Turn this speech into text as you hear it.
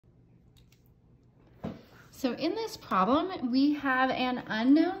So in this problem, we have an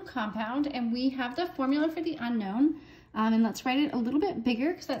unknown compound and we have the formula for the unknown. And let's write it a little bit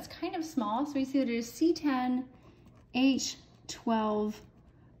bigger because that's kind of small. So we see that it is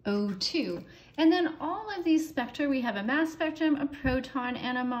C10H12O2. And then all of these spectra, we have a mass spectrum, a proton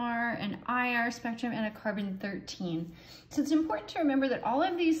NMR, an IR spectrum, and a carbon-13. So it's important to remember that all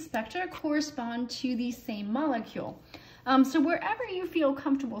of these spectra correspond to the same molecule. So wherever you feel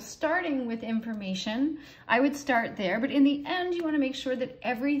comfortable starting with information, I would start there. But in the end, you want to make sure that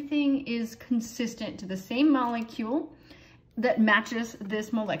everything is consistent to the same molecule that matches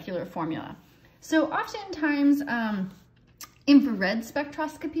this molecular formula. So oftentimes, infrared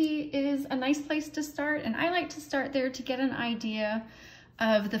spectroscopy is a nice place to start, and I like to start there to get an idea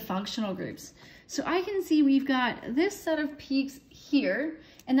of the functional groups. So I can see we've got this set of peaks here,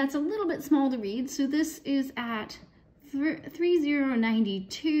 and that's a little bit small to read. So this is at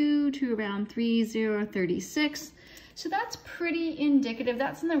 3092 to around 3036. So that's pretty indicative.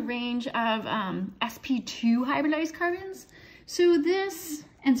 That's in the range of sp2 hybridized carbons. So this,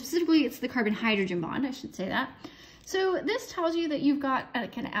 and specifically it's the carbon-hydrogen bond, I should say that. So this tells you that you've got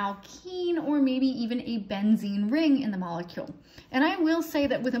like an alkene or maybe even a benzene ring in the molecule. And I will say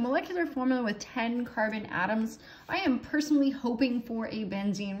that with a molecular formula with 10 carbon atoms, I am personally hoping for a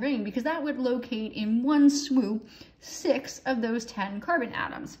benzene ring because that would locate in one swoop 6 of those 10 carbon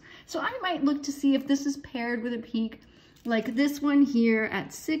atoms. So I might look to see if this is paired with a peak like this one here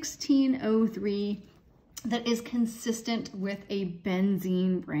at 1603 that is consistent with a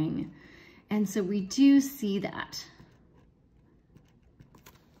benzene ring. And so we do see that,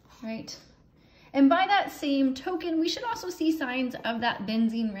 right? And by that same token, we should also see signs of that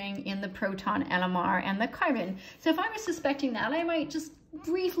benzene ring in the proton NMR and the carbon. So if I was suspecting that, I might just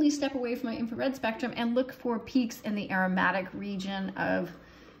briefly step away from my infrared spectrum and look for peaks in the aromatic region of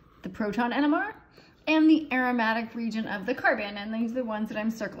the proton NMR and the aromatic region of the carbon, and these are the ones that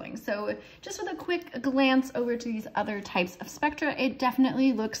I'm circling. So just with a quick glance over to these other types of spectra, it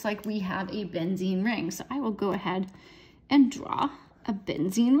definitely looks like we have a benzene ring. So I will go ahead and draw a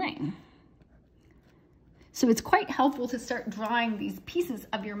benzene ring. So it's quite helpful to start drawing these pieces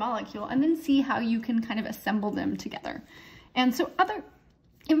of your molecule and then see how you can kind of assemble them together. And so other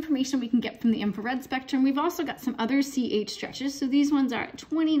information we can get from the infrared spectrum, we've also got some other CH stretches. So these ones are at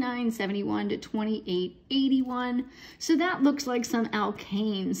 2971 to 2881. So that looks like some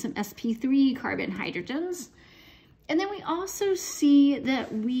alkanes, some sp3 carbon hydrogens. And then we also see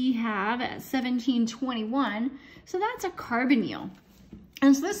that we have at 1721, so that's a carbonyl.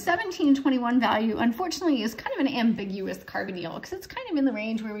 And so this 1721 value, unfortunately, is kind of an ambiguous carbonyl because it's kind of in the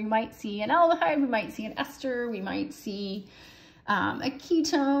range where we might see an aldehyde, we might see an ester, we might see a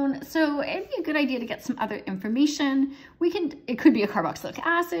ketone. So it'd be a good idea to get some other information. It could be a carboxylic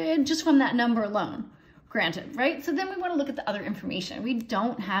acid just from that number alone, granted, right? So then we want to look at the other information. We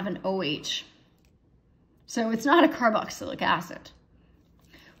don't have an OH. So it's not a carboxylic acid.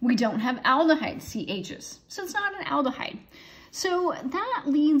 We don't have aldehyde CHs. So it's not an aldehyde. So that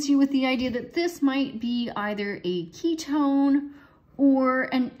leaves you with the idea that this might be either a ketone or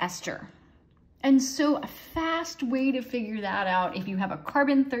an ester. And so a fast way to figure that out, if you have a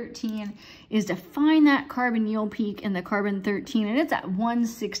carbon-13, is to find that carbonyl peak in the carbon-13, and it's at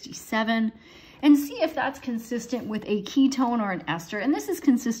 167, and see if that's consistent with a ketone or an ester. And this is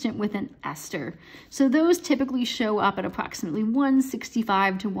consistent with an ester. So those typically show up at approximately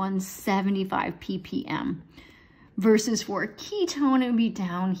 165 to 175 ppm. Versus for a ketone, it would be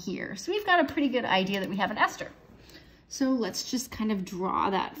down here. So we've got a pretty good idea that we have an ester. So let's just kind of draw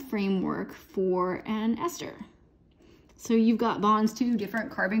that framework for an ester. So you've got bonds to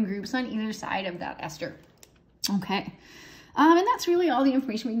different carbon groups on either side of that ester. Okay, and that's really all the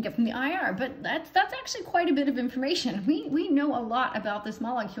information we can get from the IR, but that's actually quite a bit of information. We know a lot about this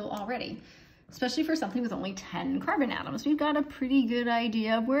molecule already, especially for something with only 10 carbon atoms. We've got a pretty good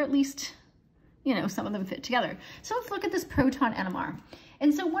idea of where at least, you know, some of them fit together. So let's look at this proton NMR.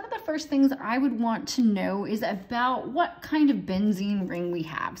 And so one of the first things I would want to know is about what kind of benzene ring we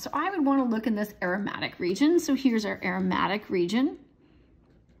have. So I would want to look in this aromatic region. So here's our aromatic region.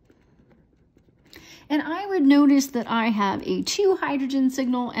 And I would notice that I have a 2 hydrogen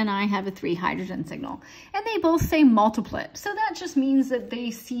signal and I have a 3 hydrogen signal. And they both say multiplet. So that just means that they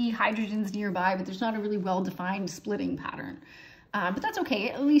see hydrogens nearby, but there's not a really well-defined splitting pattern. But that's okay.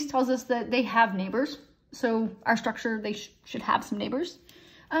 It at least tells us that they have neighbors. So our structure, they should have some neighbors.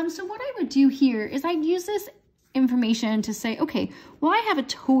 So what I would do here is I'd use this information to say, okay, well, I have a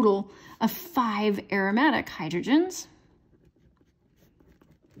total of 5 aromatic hydrogens.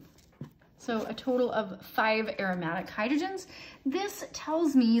 So a total of 5 aromatic hydrogens. This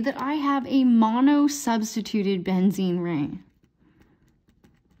tells me that I have a mono-substituted benzene ring.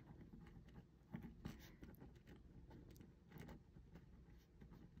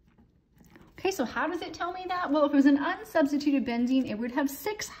 Okay, so how does it tell me that? Well, if it was an unsubstituted benzene, it would have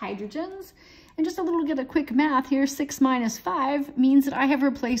 6 hydrogens. And just a little bit of quick math here, 6 minus 5 means that I have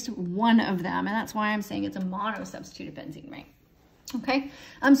replaced one of them. And that's why I'm saying it's a mono-substituted benzene ring. Okay,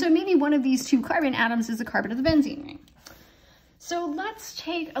 so maybe one of these 2 carbon atoms is a carbon of the benzene ring. So let's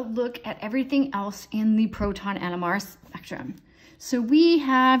take a look at everything else in the proton NMR spectrum. So we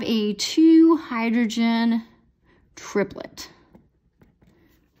have a 2 hydrogen triplet.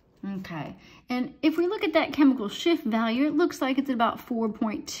 Okay, and if we look at that chemical shift value, it looks like it's at about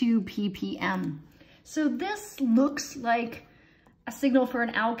 4.2 ppm. So this looks like a signal for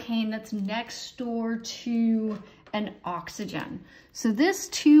an alkane that's next door to an oxygen. So this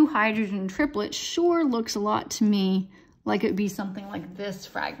 2 hydrogen triplet sure looks a lot to me like it would be something like this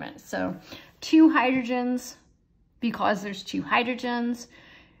fragment. So 2 hydrogens because there's 2 hydrogens.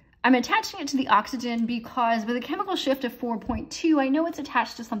 I'm attaching it to the oxygen because with a chemical shift of 4.2, I know it's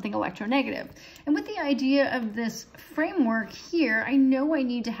attached to something electronegative. And with the idea of this framework here, I know I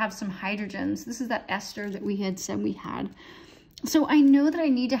need to have some hydrogens. This is that ester that we had said we had. So I know that I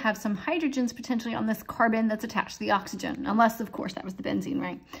need to have some hydrogens potentially on this carbon that's attached to the oxygen, unless of course that was the benzene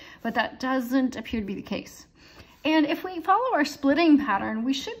ring, but that doesn't appear to be the case. And if we follow our splitting pattern,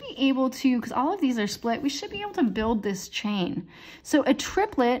 we should be able to, because all of these are split, we should be able to build this chain. So a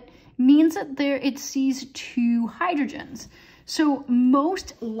triplet means that it sees 2 hydrogens. So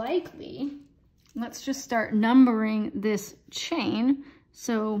most likely, let's just start numbering this chain.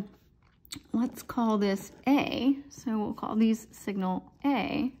 So let's call this A. So we'll call these signal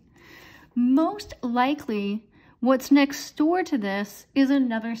A. Most likely, what's next door to this is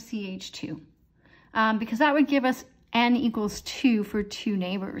another CH2. Because that would give us N equals 2 for 2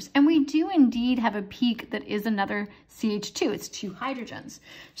 neighbors. And we do indeed have a peak that is another CH2. It's 2 hydrogens.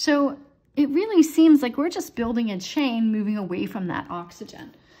 So it really seems like we're just building a chain moving away from that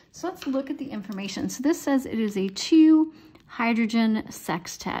oxygen. So let's look at the information. So this says it is a 2 hydrogen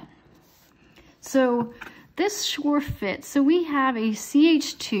sextet. So this sure fits. So we have a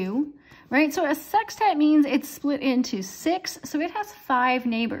CH2, right? So a sextet means it's split into 6. So it has 5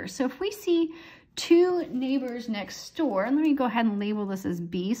 neighbors. So if we see 2 neighbors next door, and let me go ahead and label this as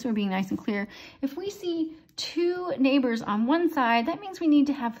B so we're being nice and clear. If we see 2 neighbors on one side, that means we need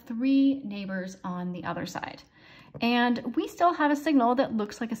to have 3 neighbors on the other side. And we still have a signal that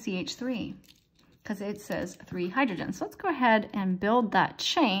looks like a CH3 because it says 3 hydrogens. So let's go ahead and build that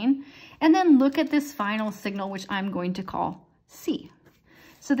chain and then look at this final signal, which I'm going to call C.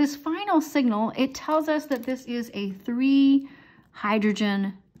 So this final signal, it tells us that this is a 3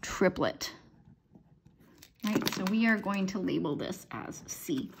 hydrogen triplet. Right, so we are going to label this as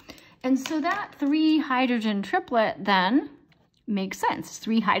C. And so that 3 hydrogen triplet then makes sense.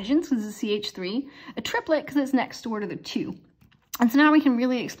 3 hydrogens because it's a CH3, a triplet because it's next door to the 2. And so now we can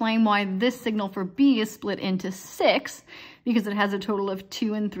really explain why this signal for B is split into 6 because it has a total of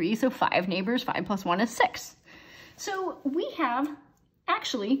 2 and 3, so 5 neighbors, 5 plus 1 is 6. So we have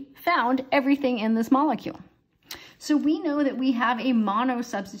actually found everything in this molecule. So we know that we have a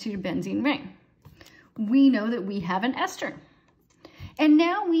mono-substituted benzene ring. We know that we have an ester. And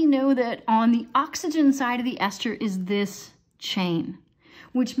now we know that on the oxygen side of the ester is this chain,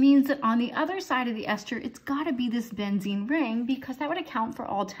 which means that on the other side of the ester, it's got to be this benzene ring because that would account for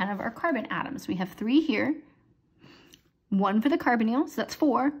all 10 of our carbon atoms. We have 3 here, 1 for the carbonyl, so that's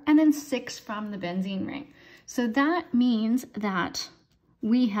 4, and then 6 from the benzene ring. So that means that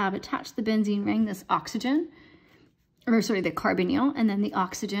we have attached the benzene ring, this oxygen, or sorry, the carbonyl, and then the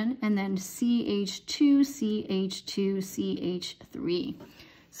oxygen, and then CH2, CH2, CH3.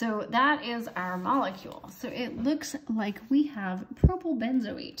 So that is our molecule. So it looks like we have propyl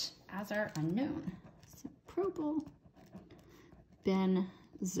benzoate as our unknown. So propyl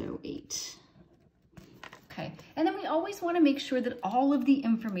benzoate. Okay, and then we always want to make sure that all of the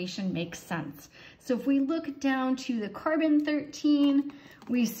information makes sense. So if we look down to the carbon 13,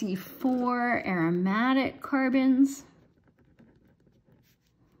 we see 4 aromatic carbons.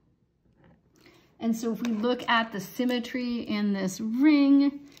 And so if we look at the symmetry in this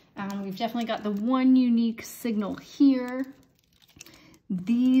ring, we've definitely got the 1 unique signal here.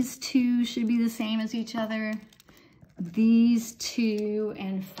 These 2 should be the same as each other. these two,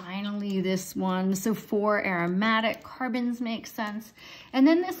 and finally this one. So 4 aromatic carbons make sense. And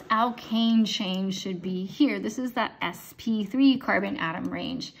then this alkane chain should be here. This is that sp3 carbon atom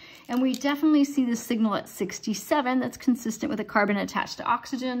range. And we definitely see the signal at 67 that's consistent with a carbon attached to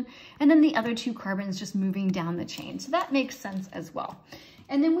oxygen, and then the other 2 carbons just moving down the chain. So that makes sense as well.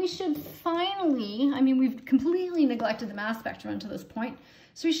 And then we should finally, I mean, we've completely neglected the mass spectrum until this point,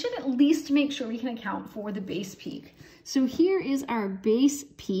 so we should at least make sure we can account for the base peak. So here is our base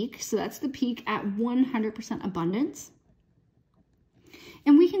peak. So that's the peak at 100% abundance.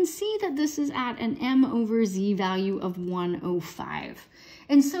 And we can see that this is at an m/z value of 105.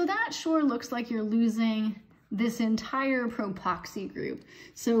 And so that sure looks like you're losing this entire propoxy group.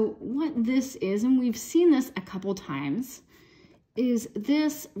 So what this is, and we've seen this a couple times, is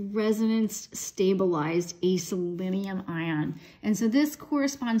this resonance stabilized aselenium ion. And so this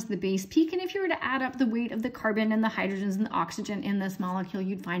corresponds to the base peak. And if you were to add up the weight of the carbon and the hydrogens and the oxygen in this molecule,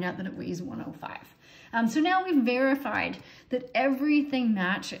 you'd find out that it weighs 105. So now we've verified that everything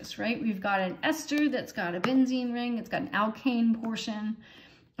matches, right? We've got an ester that's got a benzene ring, it's got an alkane portion.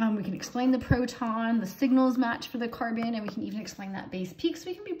 We can explain the proton, the signals match for the carbon, and we can even explain that base peak, so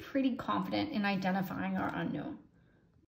we can be pretty confident in identifying our unknown.